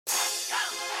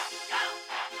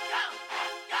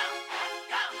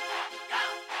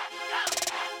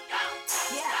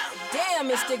Damn,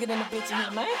 it's thicker than the bitch in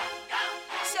here, man.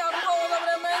 See all them hoes over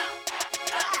there, man?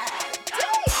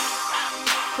 Damn.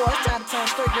 Boy, it's time to turn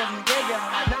straight girl into gay girl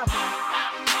right now, boy.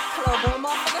 Hello, boy,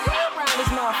 motherfucker, hair around this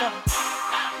motherfucker.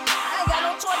 I ain't got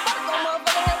no choice but to go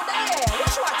motherfucker hair with that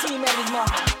ass. What you team at this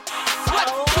motherfucker? What?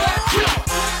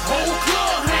 Whole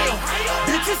club hang.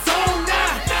 Bitches on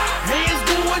now. Hands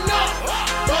going up,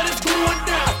 but it's going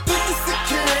down. I think the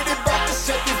security about to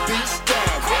shut this bitch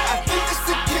down. I think the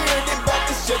security about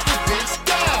to shut this bitch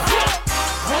down.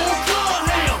 Whole club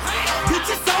hang.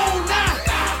 Bitches on now.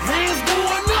 Hands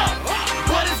going up,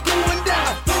 but it's going down.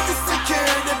 I think the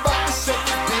security about to shut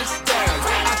this bitch down.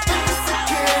 I think the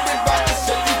security about to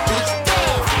shut this bitch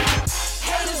down.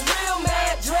 Haters real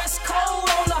mad, dress cold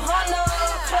on the Honda.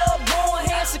 Club Goin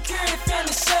Ham, security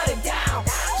finna shut it down.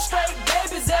 Straight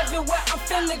babies everywhere, I'm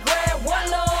finna grab one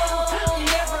of them.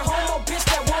 Every homo bitch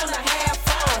that wanna have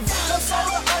fun. No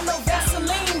soda or no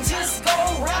Vaseline, just go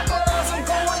rappers. I'm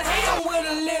going ham with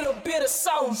a little bit of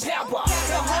salt and pepper.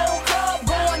 The whole club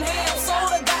going ham,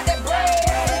 soda got that bread.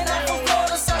 And I'm from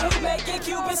Florida, so we making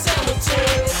Cuban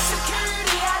sandwiches.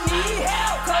 Security, I need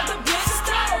help, cause the bitch is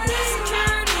talking.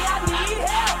 Security, I need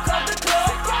help, cause the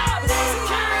club robbing.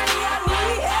 Security, I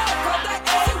need help, cause the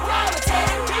ain't robbing.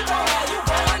 Telling people how you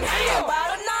going ham by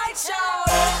the night show.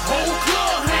 Whole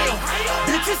club hang.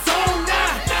 Bitches on